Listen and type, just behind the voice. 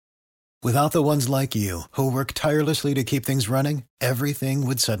Without the ones like you, who work tirelessly to keep things running, everything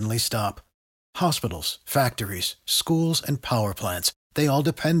would suddenly stop. Hospitals, factories, schools, and power plants, they all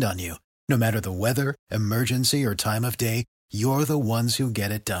depend on you. No matter the weather, emergency, or time of day, you're the ones who get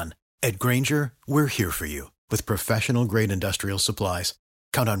it done. At Grainger, we're here for you with professional-grade industrial supplies.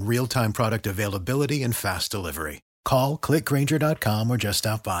 Count on real-time product availability and fast delivery. Call, click Grainger.com, or just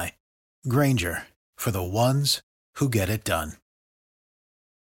stop by. Grainger, for the ones who get it done.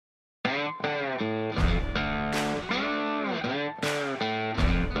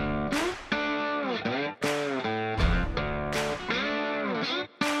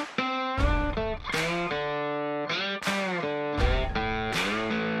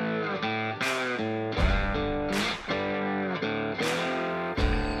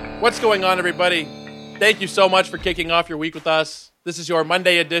 What's going on, everybody? Thank you so much for kicking off your week with us. This is your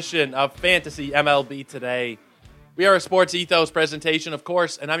Monday edition of Fantasy MLB Today. We are a Sports Ethos presentation, of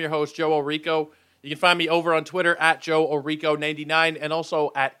course, and I'm your host, Joe Orico. You can find me over on Twitter at JoeOrico99 and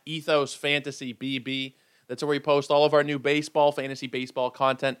also at Ethos Fantasy BB. That's where we post all of our new fantasy baseball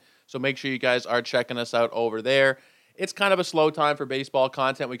content, so make sure you guys are checking us out over there. It's kind of a slow time for baseball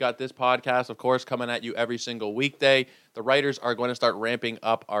content. We got this podcast, of course, coming at you every single weekday. The writers are going to start ramping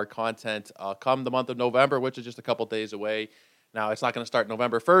up our content come the month of November, which is just a couple days away. Now, it's not going to start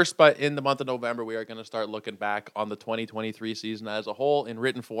November 1st, but in the month of November, we are going to start looking back on the 2023 season as a whole in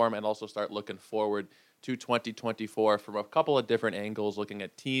written form and also start looking forward to 2024 from a couple of different angles, looking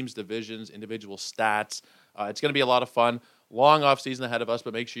at teams, divisions, individual stats. It's going to be a lot of fun. Long off season ahead of us,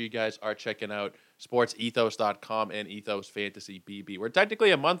 but make sure you guys are checking out sportsethos.com and Ethos Fantasy BB. We're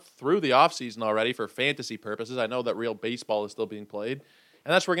technically a month through the off season already for fantasy purposes. I know that real baseball is still being played,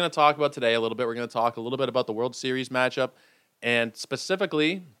 and that's what we're going to talk about today a little bit. We're going to talk a little bit about the World Series matchup, and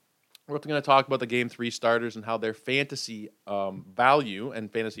specifically, we're going to talk about the Game 3 starters and how their fantasy value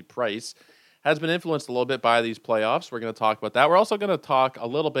and fantasy price has been influenced a little bit by these playoffs. We're going to talk about that. We're also going to talk a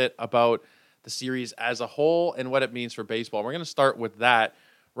little bit about the series as a whole and what it means for baseball. We're going to start with that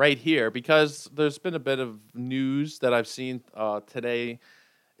right here because there's been a bit of news that I've seen today.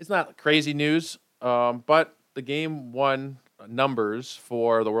 It's not crazy news, but the Game 1 numbers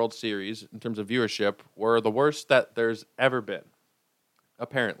for the World Series in terms of viewership were the worst that there's ever been,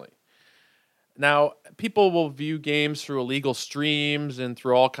 apparently. Now, people will view games through illegal streams and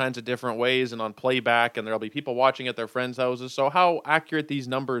through all kinds of different ways and on playback, and there'll be people watching at their friends' houses. So how accurate these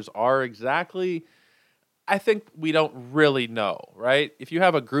numbers are exactly, I think we don't really know, right? If you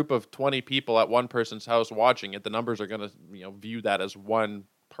have a group of 20 people at one person's house watching it, the numbers are going to view that as one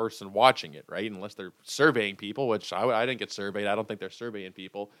person watching it, right? Unless they're surveying people, which I didn't get surveyed. I don't think they're surveying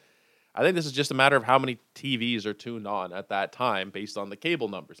people. I think this is just a matter of how many TVs are tuned on at that time based on the cable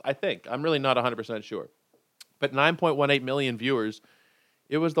numbers. I think. I'm really not 100% sure. But 9.18 million viewers,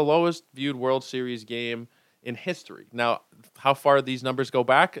 it was the lowest viewed World Series game in history. Now, how far these numbers go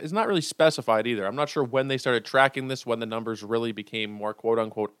back is not really specified either. I'm not sure when they started tracking this, when the numbers really became more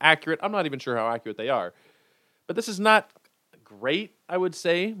quote-unquote accurate. I'm not even sure how accurate they are. But this is not great, I would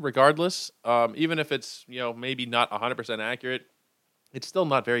say, regardless. Even if it's maybe not 100% accurate, it's still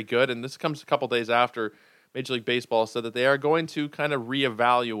not very good, and this comes a couple days after Major League Baseball said that they are going to kind of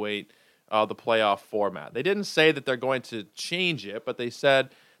reevaluate the playoff format. They didn't say that they're going to change it, but they said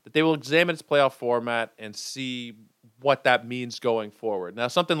that they will examine its playoff format and see what that means going forward. Now,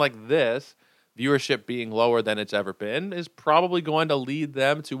 something like this, viewership being lower than it's ever been, is probably going to lead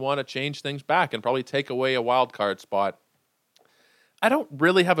them to want to change things back and probably take away a wild card spot. I don't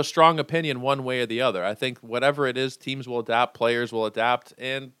really have a strong opinion one way or the other. I think whatever it is, teams will adapt, players will adapt,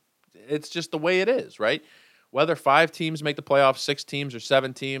 and it's just the way it is, right? Whether 5 teams make the playoffs, 6 teams, or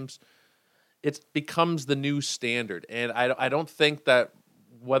 7 teams, it becomes the new standard. And I don't think that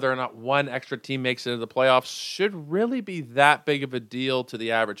whether or not one extra team makes it into the playoffs should really be that big of a deal to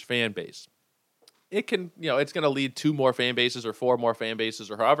the average fan base. It can, it's going to lead 2 more fan bases or 4 more fan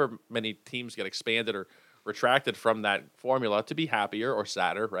bases or however many teams get expanded or retracted from that formula to be happier or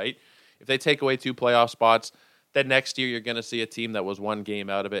sadder, right? If they take away 2 playoff spots, then next year you're going to see a team that was 1 game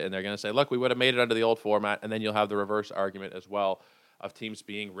out of it, and they're going to say, look, we would have made it under the old format, and then you'll have the reverse argument as well of teams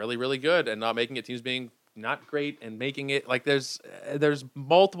being really, really good and not making it, teams being not great and making it, like there's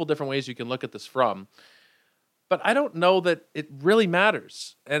multiple different ways you can look at this from. But I don't know that it really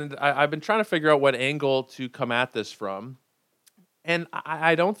matters. And I've been trying to figure out what angle to come at this from. And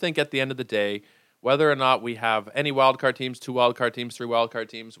I don't think at the end of the day, whether or not we have any wildcard teams, 2 wildcard teams, 3 wildcard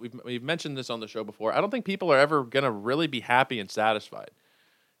teams, we've mentioned this on the show before. I don't think people are ever going to really be happy and satisfied.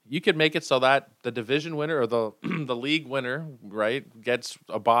 You could make it so that the division winner or the the league winner, right, gets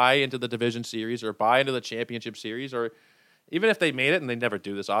a bye into the division series or a bye into the championship series, or even if they made it, and they never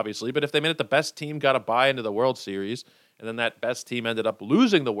do this, obviously, but if they made it, the best team got a bye into the World Series, and then that best team ended up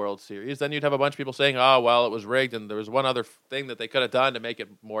losing the World Series, then you'd have a bunch of people saying, oh, well, it was rigged, and there was one other thing that they could have done to make it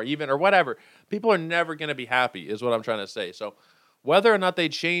more even, or whatever. People are never going to be happy, is what I'm trying to say. So whether or not they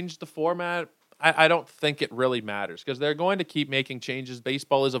change the format, I don't think it really matters, because they're going to keep making changes.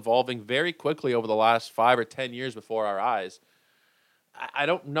 Baseball is evolving very quickly over the last 5 or 10 years before our eyes. I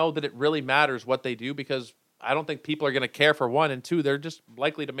don't know that it really matters what they do, because I don't think people are going to care, for one, and two, they're just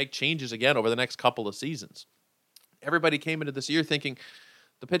likely to make changes again over the next couple of seasons. Everybody came into this year thinking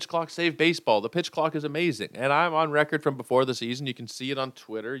the pitch clock saved baseball. The pitch clock is amazing. And I'm on record from before the season. You can see it on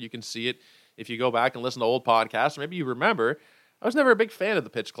Twitter. You can see it if you go back and listen to old podcasts. Or maybe you remember, I was never a big fan of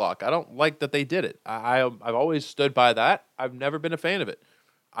the pitch clock. I don't like that they did it. I've always stood by that. I've never been a fan of it.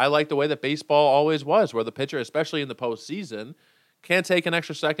 I like the way that baseball always was, where the pitcher, especially in the postseason, can take an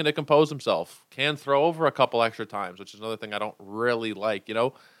extra second to compose himself, can throw over a couple extra times, which is another thing I don't really like.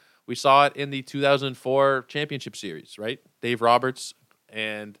 We saw it in the 2004 championship series, right? Dave Roberts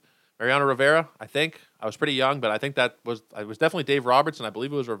and Mariano Rivera, I think. I was pretty young, but I think it was definitely Dave Roberts, and I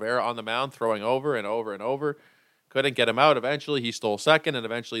believe it was Rivera on the mound throwing over and over and over. Couldn't get him out. Eventually, he stole second, and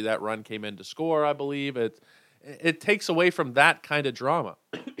eventually that run came in to score, I believe. It takes away from that kind of drama.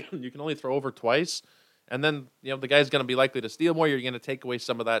 You can only throw over twice. And then, the guy's going to be likely to steal more. You're going to take away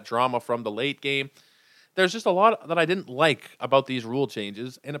some of that drama from the late game. There's just a lot that I didn't like about these rule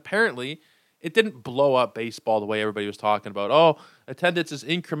changes. And apparently, it didn't blow up baseball the way everybody was talking about. Oh, attendance is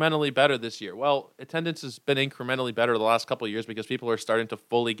incrementally better this year. Well, attendance has been incrementally better the last couple of years because people are starting to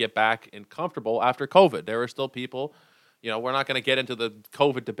fully get back and comfortable after COVID. There are still people, we're not going to get into the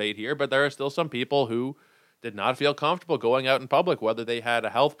COVID debate here, but there are still some people who did not feel comfortable going out in public, whether they had a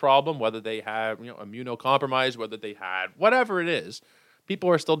health problem, whether they had immunocompromised, whether they had whatever it is. People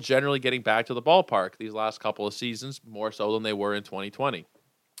are still generally getting back to the ballpark these last couple of seasons, more so than they were in 2020.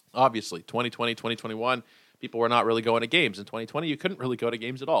 Obviously, 2020, 2021, people were not really going to games. In 2020, you couldn't really go to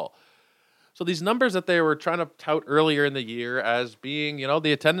games at all. So these numbers that they were trying to tout earlier in the year as being,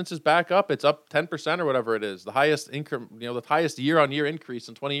 the attendance is back up, it's up 10% or whatever it is, the highest the highest year-on-year increase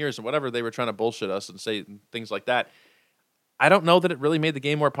in 20 years, or whatever they were trying to bullshit us and say things like that. I don't know that it really made the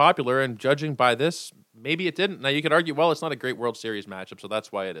game more popular, and judging by this, maybe it didn't. Now, you could argue, well, it's not a great World Series matchup, so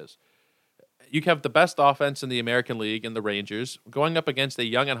that's why it is. You have the best offense in the American League in the Rangers, going up against a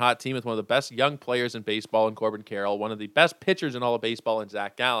young and hot team with one of the best young players in baseball in Corbin Carroll, one of the best pitchers in all of baseball in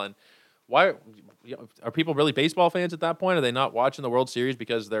Zach Gallen. Why are people really baseball fans at that point? Are they not watching the World Series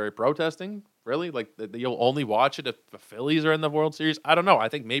because they're protesting? Really? Like, you'll only watch it if the Phillies are in the World Series? I don't know. I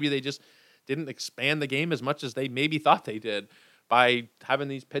think maybe they just didn't expand the game as much as they maybe thought they did by having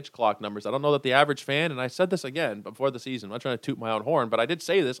these pitch clock numbers. I don't know that the average fan, and I said this again before the season, I'm not trying to toot my own horn, but I did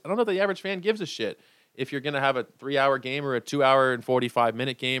say this, I don't know that the average fan gives a shit if you're going to have a 3-hour game or a 2-hour and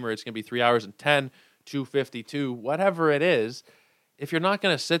 45-minute game, or it's going to be 3 hours and 10, 252, whatever it is. If you're not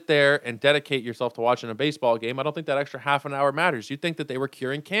going to sit there and dedicate yourself to watching a baseball game, I don't think that extra half an hour matters. You'd think that they were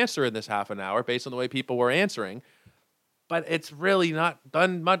curing cancer in this half an hour based on the way people were answering. But it's really not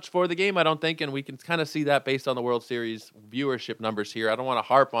done much for the game, I don't think, and we can kind of see that based on the World Series viewership numbers here. I don't want to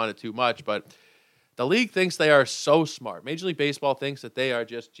harp on it too much, but the league thinks they are so smart. Major League Baseball thinks that they are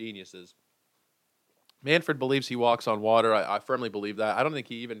just geniuses. Manfred believes he walks on water. I firmly believe that. I don't think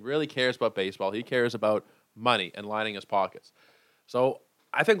he even really cares about baseball. He cares about money and lining his pockets. So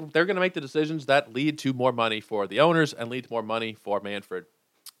I think they're going to make the decisions that lead to more money for the owners and lead to more money for Manfred.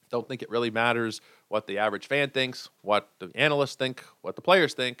 Don't think it really matters what the average fan thinks, what the analysts think, what the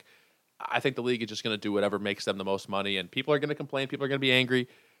players think. I think the league is just going to do whatever makes them the most money, and people are going to complain. People are going to be angry.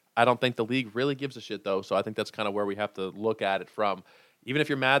 I don't think the league really gives a shit, though, so I think that's kind of where we have to look at it from. Even if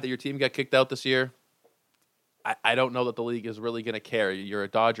you're mad that your team got kicked out this year, I don't know that the league is really going to care. You're a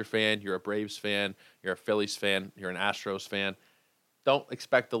Dodger fan, you're a Braves fan, you're a Phillies fan, you're an Astros fan. Don't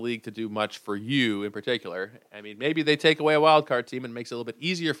expect the league to do much for you in particular. I mean, maybe they take away a wild card team and makes it a little bit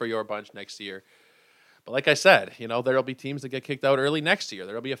easier for your bunch next year. But like I said, there'll be teams that get kicked out early next year.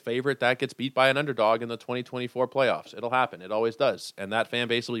 There'll be a favorite that gets beat by an underdog in the 2024 playoffs. It'll happen. It always does. And that fan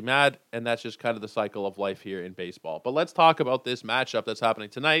base will be mad, and that's just kind of the cycle of life here in baseball. But let's talk about this matchup that's happening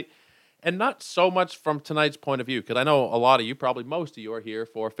tonight, and not so much from tonight's point of view, because I know a lot of you, probably most of you, are here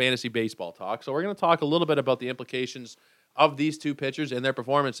for fantasy baseball talk. So we're going to talk a little bit about the implications of these two pitchers and their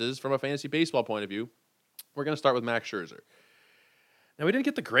performances from a fantasy baseball point of view. We're going to start with Max Scherzer. Now, we didn't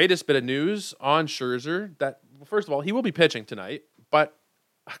get the greatest bit of news on Scherzer. First of all, he will be pitching tonight, but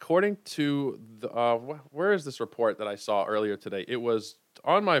according to where is this report that I saw earlier today? It was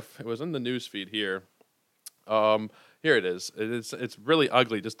in the news feed here. Here it is. It's really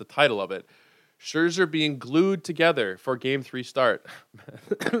ugly, just the title of it. Scherzer being glued together for Game 3 start.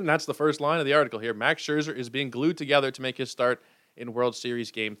 And that's the first line of the article here. Max Scherzer is being glued together to make his start in World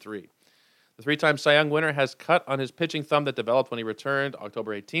Series Game 3. The three-time Cy Young winner has cut on his pitching thumb that developed when he returned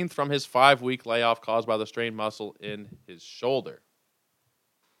October 18th from his 5-week layoff caused by the strained muscle in his shoulder.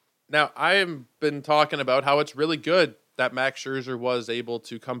 Now, I have been talking about how it's really good that Max Scherzer was able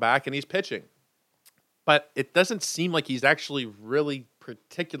to come back and he's pitching. But it doesn't seem like he's actually really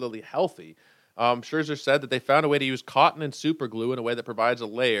particularly healthy. Scherzer said that they found a way to use cotton and super glue in a way that provides a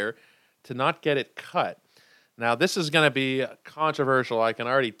layer to not get it cut. Now, this is going to be controversial, I can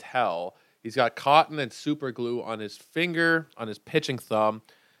already tell. He's got cotton and super glue on his finger, on his pitching thumb.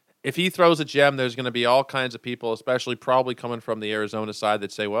 If he throws a gem, there's going to be all kinds of people, especially probably coming from the Arizona side,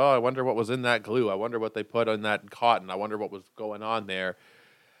 that say, well, I wonder what was in that glue. I wonder what they put on that cotton. I wonder what was going on there.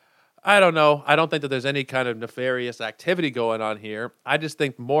 I don't know. I don't think that there's any kind of nefarious activity going on here. I just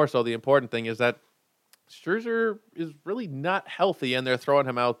think more so the important thing is that Scherzer is really not healthy and they're throwing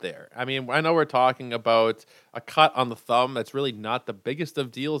him out there. I mean, I know we're talking about a cut on the thumb. That's really not the biggest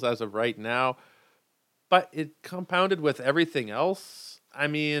of deals as of right now, but it compounded with everything else. I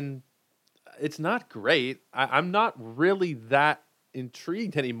mean, it's not great. I'm not really that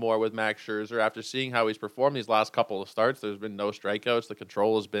intrigued anymore with Max Scherzer after seeing how he's performed these last couple of starts. There's been no strikeouts. The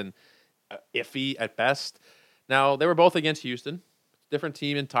control has been iffy at best. Now, they were both against Houston. Different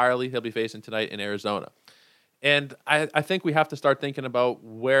team entirely he'll be facing tonight in Arizona. And I think we have to start thinking about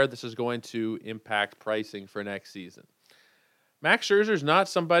where this is going to impact pricing for next season. Max Scherzer is not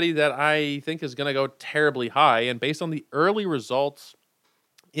somebody that I think is going to go terribly high. And based on the early results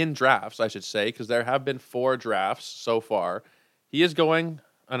in drafts, I should say, because there have been 4 drafts so far, he is going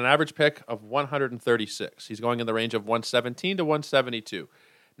on an average pick of 136. He's going in the range of 117 to 172.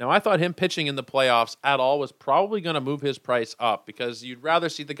 Now, I thought him pitching in the playoffs at all was probably going to move his price up because you'd rather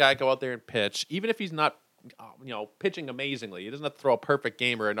see the guy go out there and pitch, even if he's not, pitching amazingly. He doesn't have to throw a perfect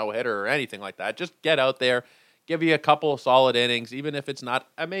game or a no-hitter or anything like that. Just get out there, give you a couple of solid innings, even if it's not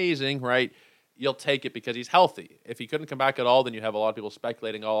amazing, right? You'll take it because he's healthy. If he couldn't come back at all, then you have a lot of people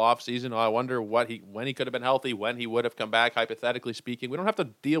speculating all offseason. Oh, I wonder when he could have been healthy, when he would have come back, hypothetically speaking. We don't have to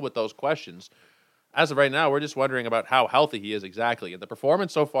deal with those questions. As of right now, we're just wondering about how healthy he is exactly. And the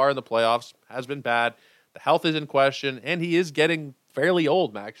performance so far in the playoffs has been bad. The health is in question, and he is getting fairly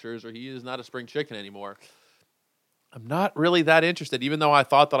old, Max Scherzer. He is not a spring chicken anymore. I'm not really that interested, even though I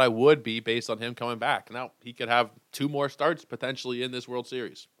thought that I would be based on him coming back. Now, he could have 2 more starts potentially in this World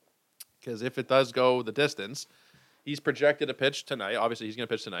Series. Because if it does go the distance, he's projected to pitch tonight. Obviously, he's going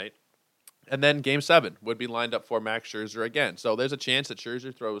to pitch tonight. And then Game 7 would be lined up for Max Scherzer again. So there's a chance that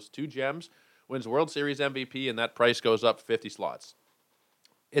Scherzer throws 2 gems, wins World Series MVP, and that price goes up 50 slots.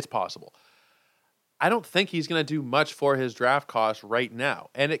 It's possible. I don't think he's going to do much for his draft cost right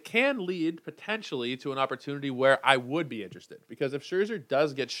now. And it can lead potentially to an opportunity where I would be interested. Because if Scherzer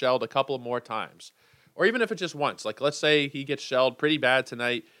does get shelled a couple more times, or even if it's just once, like let's say he gets shelled pretty bad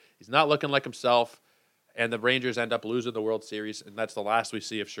tonight, he's not looking like himself, and the Rangers end up losing the World Series, and that's the last we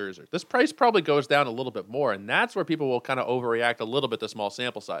see of Scherzer. This price probably goes down a little bit more, and that's where people will kind of overreact a little bit to small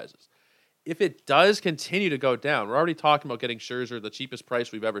sample sizes. If it does continue to go down, we're already talking about getting Scherzer the cheapest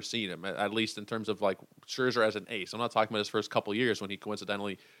price we've ever seen him, at least in terms of like Scherzer as an ace. I'm not talking about his first couple years when he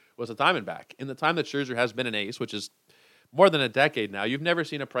coincidentally was a Diamondback. In the time that Scherzer has been an ace, which is more than a decade now, you've never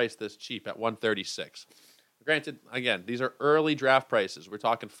seen a price this cheap at 136. Granted, again, these are early draft prices. We're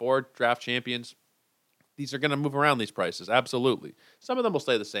talking 4 draft champions. These are going to move around, these prices, absolutely. Some of them will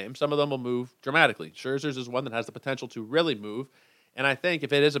stay the same. Some of them will move dramatically. Scherzer's is one that has the potential to really move. And I think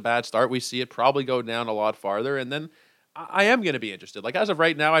if it is a bad start, we see it probably go down a lot farther. And then I am going to be interested. Like as of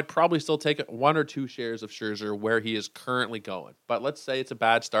right now, I'd probably still take 1 or 2 shares of Scherzer where he is currently going. But let's say it's a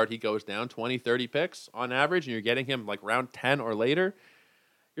bad start. He goes down 20, 30 picks on average, and you're getting him like round 10 or later.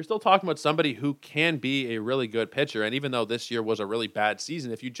 You're still talking about somebody who can be a really good pitcher. And even though this year was a really bad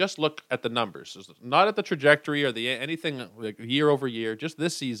season, if you just look at the numbers, not at the trajectory or anything like year over year, just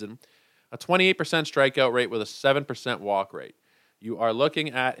this season, a 28% strikeout rate with a 7% walk rate. You are looking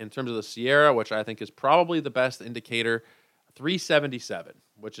at, in terms of the Sierra, which I think is probably the best indicator, 377,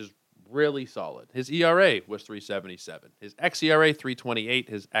 which is really solid. His ERA was 377. His xERA, 328.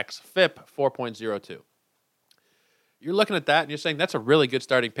 His xFIP, 4.02. You're looking at that and you're saying, that's a really good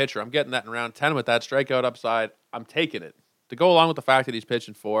starting pitcher. I'm getting that in round 10 with that strikeout upside. I'm taking it. To go along with the fact that he's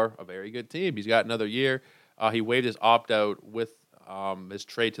pitching for a very good team. He's got another year. He waived his opt-out with his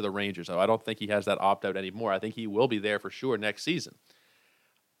trade to the Rangers. So I don't think he has that opt-out anymore. I think he will be there for sure next season.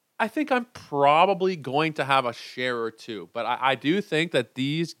 I think I'm probably going to have a share or 2. But I do think that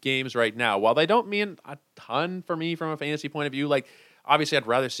these games right now, while they don't mean a ton for me from a fantasy point of view, like Obviously, I'd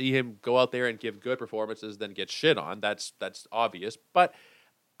rather see him go out there and give good performances than get shit on. That's obvious. But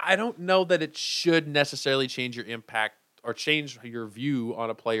I don't know that it should necessarily change your impact or change your view on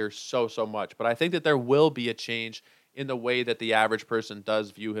a player so much. But I think that there will be a change in the way that the average person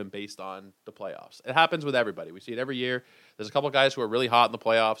does view him based on the playoffs. It happens with everybody. We see it every year. There's a couple of guys who are really hot in the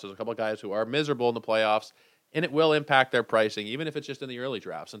playoffs. There's a couple of guys who are miserable in the playoffs, and it will impact their pricing, even if it's just in the early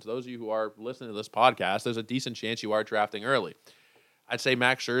drafts. And to those of you who are listening to this podcast, there's a decent chance you are drafting early. I'd say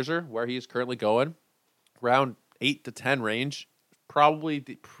Max Scherzer, where he's currently going, around 8 to 10 range, probably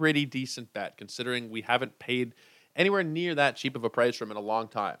pretty decent bet, considering we haven't paid anywhere near that cheap of a price for him in a long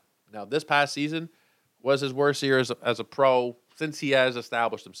time. Now, this past season was his worst year as a pro since he has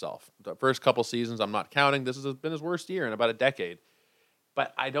established himself. The first couple seasons, I'm not counting. This has been his worst year in about a decade.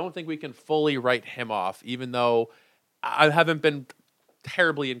 But I don't think we can fully write him off, even though I haven't been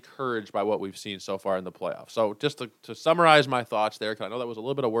terribly encouraged by what we've seen so far in the playoffs. So just to summarize my thoughts there, because I know that was a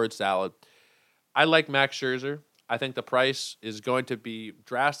little bit of word salad, I like Max Scherzer. I think the price is going to be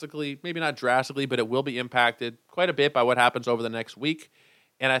drastically, maybe not drastically, but it will be impacted quite a bit by what happens over the next week.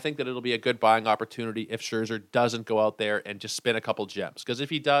 And I think that it'll be a good buying opportunity if Scherzer doesn't go out there and just spin a couple gems. Because if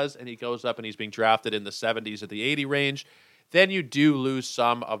he does and he goes up and he's being drafted in the 70s or the 80 range, then you do lose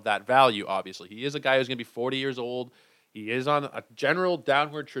some of that value, obviously. He is a guy who's going to be 40 years old. He is on a general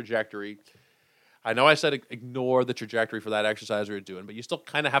downward trajectory. I know I said ignore the trajectory for that exercise we were doing, but you still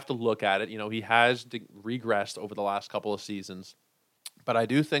kind of have to look at it. You know, he has regressed over the last couple of seasons. But I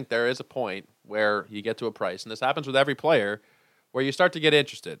do think there is a point where you get to a price, and this happens with every player, where you start to get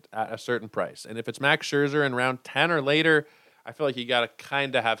interested at a certain price. And if it's Max Scherzer in round 10 or later, I feel like you got to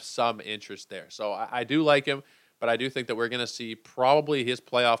kind of have some interest there. So I do like him, but I do think that we're going to see probably his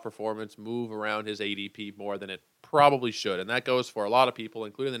playoff performance move around his ADP more than it probably should. And that goes for a lot of people,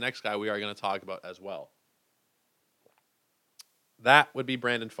 including the next guy we are going to talk about as well. That would be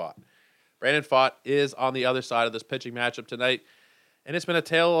Brandon Pfaadt. Brandon Pfaadt is on the other side of this pitching matchup tonight, and it's been a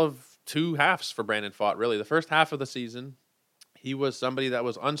tale of two halves for Brandon Pfaadt, really. The first half of the season, he was somebody that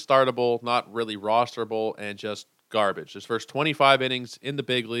was unstartable, not really rosterable, and just garbage. His first 25 innings in the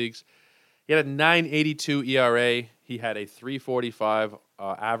big leagues, he had a 9.82 ERA. He had a 3.45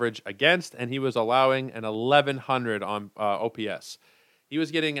 average against, and he was allowing an 1,100 on OPS. He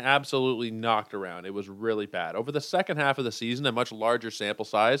was getting absolutely knocked around. It was really bad. Over the second half of the season, a much larger sample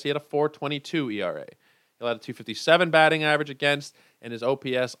size, he had a 4.22 ERA. He had a 257 batting average against, and his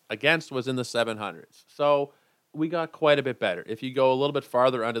OPS against was in the 700s. So we got quite a bit better. If you go a little bit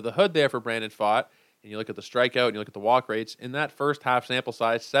farther under the hood there for Brandon Pfaadt, and you look at the strikeout and you look at the walk rates, in that first half sample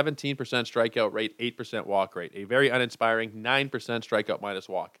size, 17% strikeout rate, 8% walk rate. A very uninspiring 9% strikeout minus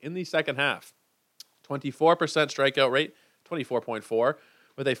walk. In the second half, 24% strikeout rate, 24.4,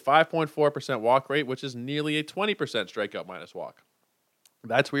 with a 5.4% walk rate, which is nearly a 20% strikeout minus walk.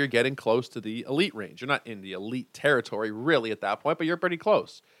 That's where you're getting close to the elite range. You're not in the elite territory really at that point, but you're pretty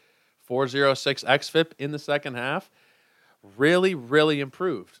close. 4.06 xFIP in the second half. Really, really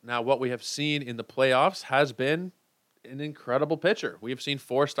improved. Now, what we have seen in the playoffs has been an incredible pitcher. We have seen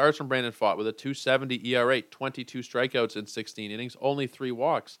 4 starts from Brandon Pfaadt with a 2.70 ERA, 22 strikeouts in 16 innings, only 3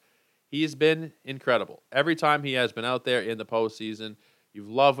 walks. He has been incredible. Every time he has been out there in the postseason, you've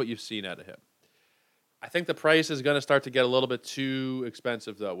loved what you've seen out of him. I think the price is going to start to get a little bit too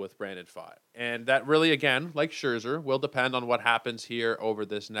expensive, though, with Brandon Pfaadt. And that really, again, like Scherzer, will depend on what happens here over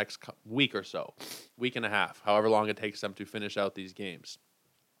this next week or so, week and a half, however long it takes them to finish out these games.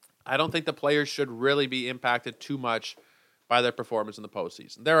 I don't think the players should really be impacted too much by their performance in the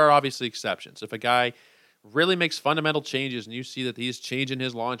postseason. There are obviously exceptions. If a guy really makes fundamental changes and you see that he's changing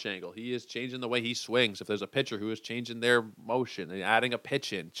his launch angle, he is changing the way he swings, if there's a pitcher who is changing their motion and adding a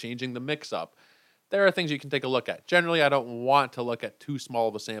pitch in, changing the mix-up, there are things you can take a look at. Generally, I don't want to look at too small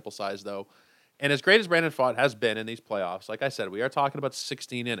of a sample size, though. And as great as Brandon Pfaadt has been in these playoffs, like I said, we are talking about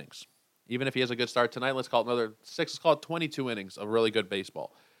 16 innings. Even if he has a good start tonight, let's call it another 6, let's call it 22 innings of really good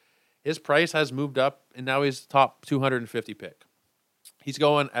baseball. His price has moved up, and now he's top 250 pick. He's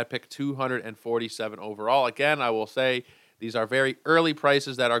going at pick 247 overall. Again, I will say these are very early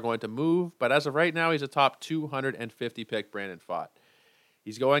prices that are going to move, but as of right now, he's a top 250 pick, Brandon Pfaadt.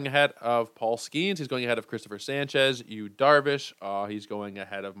 He's going ahead of Paul Skeens. He's going ahead of Christopher Sanchez, Yu Darvish. He's going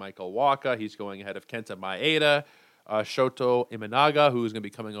ahead of Michael Wacha. He's going ahead of Kenta Maeda, Shoto Imanaga, who's going to be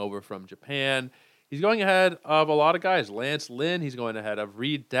coming over from Japan. He's going ahead of a lot of guys. Lance Lynn. He's going ahead of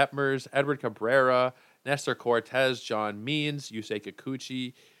Reed Detmers, Edward Cabrera, Nestor Cortez, John Means, Yusei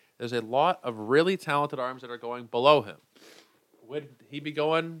Kikuchi. There's a lot of really talented arms that are going below him. Would he be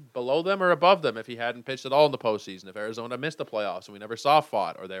going below them or above them if he hadn't pitched at all in the postseason? If Arizona missed the playoffs and we never saw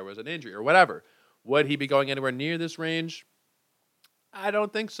Pfaadt or there was an injury or whatever, would he be going anywhere near this range? I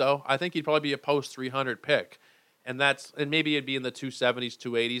don't think so. I think he'd probably be a post 300 pick. And maybe it'd be in the 270s,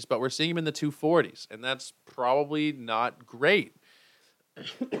 280s, but we're seeing him in the 240s, and that's probably not great.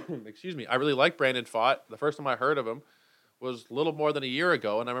 Excuse me. I really like Brandon Pfaadt. The first time I heard of him was a little more than a year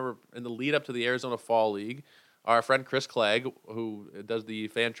ago, and I remember in the lead up to the Arizona Fall League, our friend Chris Clegg, who does the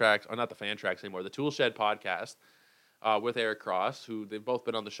Fan Tracks, or not the Fan Tracks anymore, the Tool Shed podcast with Eric Cross, who they've both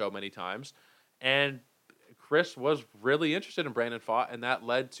been on the show many times, and Chris was really interested in Brandon Pfaadt, and that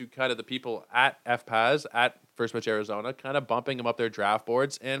led to kind of the people at FPAS, at First Pitch Arizona, kind of bumping him up their draft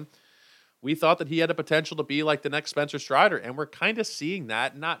boards, and we thought that he had a potential to be like the next Spencer Strider, and we're kind of seeing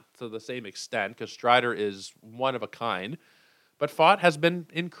that, not to the same extent, because Strider is one of a kind, but Pfaadt has been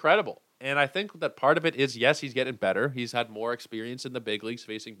incredible. And I think that part of it is, yes, he's getting better. He's had more experience in the big leagues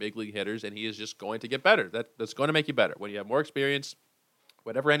facing big league hitters, and he is just going to get better. That's going to make you better. When you have more experience,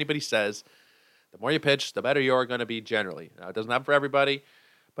 whatever anybody says, the more you pitch, the better you're going to be generally. Now, it doesn't happen for everybody,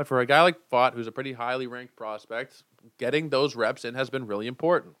 but for a guy like Pfaadt, who's a pretty highly ranked prospect, getting those reps in has been really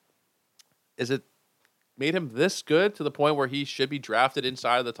important. Is it made him this good to the point where he should be drafted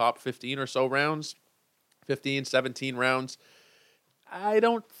inside of the top 15 or so rounds, 15, 17 rounds? I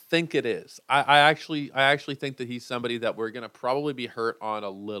don't think it is. I actually think that he's somebody that we're going to probably be hurt on a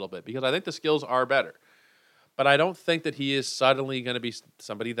little bit because I think the skills are better. But I don't think that he is suddenly going to be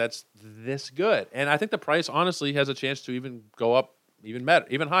somebody that's this good. And I think the price, honestly, has a chance to even go up even better,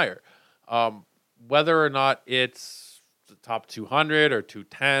 even higher. Whether or not it's the top 200 or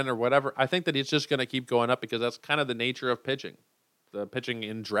 210 or whatever, I think that it's just going to keep going up because that's kind of the nature of pitching. The pitching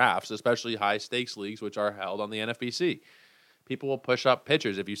in drafts, especially high-stakes leagues, which are held on the NFBC. People will push up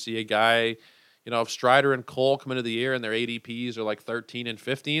pitchers. If you see a guy, if Strider and Cole come into the year and their ADPs are like 13 and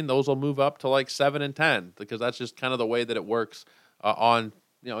 15, those will move up to like 7 and 10 because that's just kind of the way that it works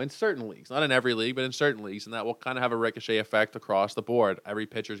in certain leagues. Not in every league, but in certain leagues, and that will kind of have a ricochet effect across the board. Every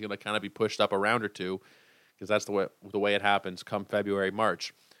pitcher is going to kind of be pushed up a round or two because that's the way it happens come February,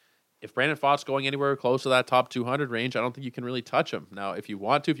 March. If Brandon Pfaadt's going anywhere close to that top 200 range, I don't think you can really touch him. Now, if you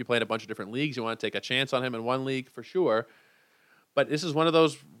want to, if you play in a bunch of different leagues, you want to take a chance on him in one league for sure. But this is one of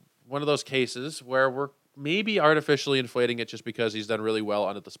those cases where we're maybe artificially inflating it just because he's done really well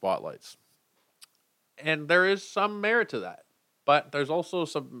under the spotlights. And there is some merit to that. But there's also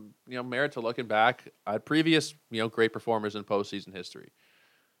some merit to looking back at previous great performers in postseason history.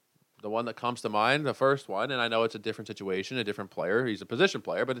 The one that comes to mind, the first one, and I know it's a different situation, a different player. He's a position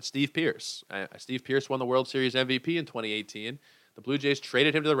player, but it's Steve Pearce. Steve Pearce won the World Series MVP in 2018. The Blue Jays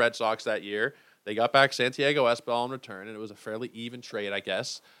traded him to the Red Sox that year. They got back Santiago Espinal in return, and it was a fairly even trade, I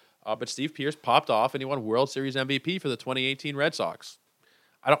guess. But Steve Pearce popped off, and he won World Series MVP for the 2018 Red Sox.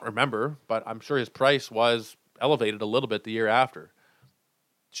 I don't remember, but I'm sure his price was elevated a little bit the year after.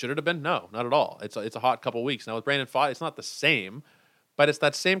 Should it have been? No, not at all. It's a hot couple weeks. Now, with Brandon Pfaadt, it's not the same, but it's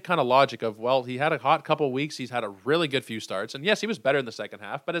that same kind of logic of, well, he had a hot couple weeks. He's had a really good few starts. And, yes, he was better in the second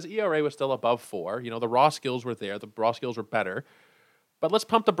half, but his ERA was still above 4. The raw skills were there. The raw skills were better. But let's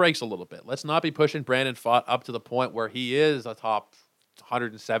pump the brakes a little bit. Let's not be pushing Brandon Pfaadt up to the point where he is a top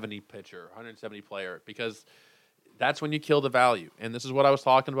 170 pitcher, 170 player, because that's when you kill the value. And this is what I was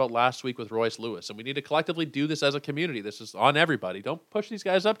talking about last week with Royce Lewis. And we need to collectively do this as a community. This is on everybody. Don't push these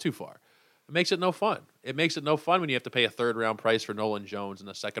guys up too far. It makes it no fun. It makes it no fun when you have to pay a third-round price for Nolan Jones and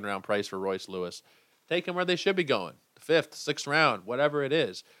a second-round price for Royce Lewis. Take them where they should be going. The 5th, 6th round, whatever it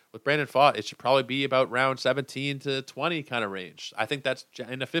is. With Brandon Pfaadt, it should probably be about round 17 to 20 kind of range. I think that's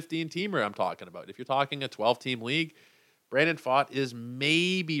in a 15-teamer I'm talking about. If you're talking a 12-team league, Brandon Pfaadt is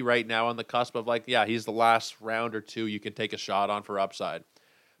maybe right now on the cusp of he's the last round or two you can take a shot on for upside.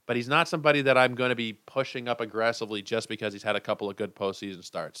 But he's not somebody that I'm going to be pushing up aggressively just because he's had a couple of good postseason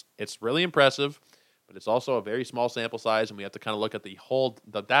starts. It's really impressive, but it's also a very small sample size, and we have to kind of look at the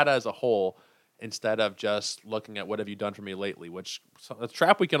data as a whole instead of just looking at what have you done for me lately, which is a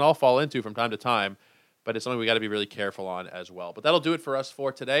trap we can all fall into from time to time, but it's something we got to be really careful on as well. But that'll do it for us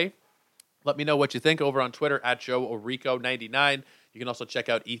for today. Let me know what you think over on Twitter at JoeOrico99. You can also check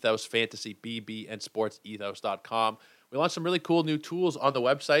out Ethos Fantasy BB and SportsEthos.com. We launched some really cool new tools on the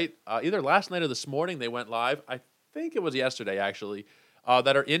website. Either last night or this morning they went live. I think it was yesterday, actually,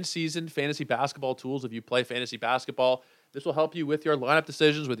 that are in-season fantasy basketball tools if you play fantasy basketball. This will help you with your lineup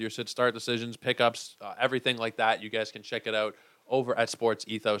decisions, with your sit-start decisions, pickups, everything like that. You guys can check it out over at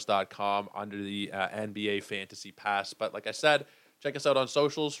SportsEthos.com under the NBA Fantasy Pass. But like I said, check us out on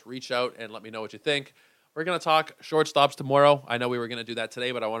socials. Reach out and let me know what you think. We're going to talk shortstops tomorrow. I know we were going to do that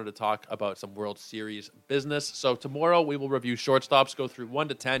today, but I wanted to talk about some World Series business. So tomorrow we will review shortstops, go through 1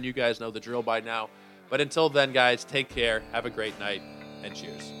 to 10. You guys know the drill by now. But until then, guys, take care. Have a great night, and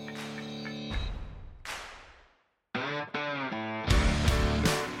cheers.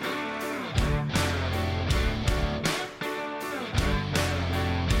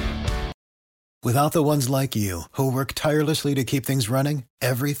 Without the ones like you, who work tirelessly to keep things running,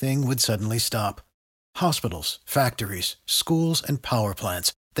 everything would suddenly stop. Hospitals, factories, schools, and power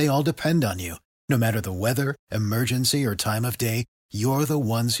plants, they all depend on you. No matter the weather, emergency, or time of day, you're the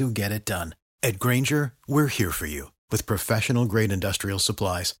ones who get it done. At Grainger, we're here for you with professional-grade industrial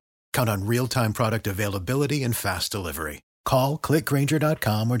supplies. Count on real-time product availability and fast delivery. Call,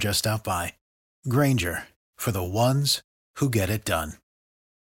 clickgrainger.com, or just stop by. Grainger, for the ones who get it done.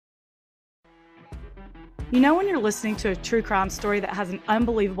 You know when you're listening to a true crime story that has an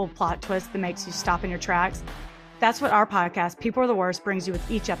unbelievable plot twist that makes you stop in your tracks? That's what our podcast, People Are the Worst, brings you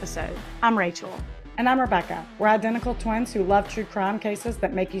with each episode. I'm Rachel. And I'm Rebecca. We're identical twins who love true crime cases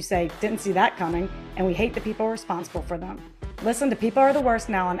that make you say, didn't see that coming, and we hate the people responsible for them. Listen to People Are the Worst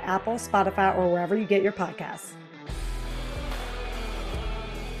now on Apple, Spotify, or wherever you get your podcasts.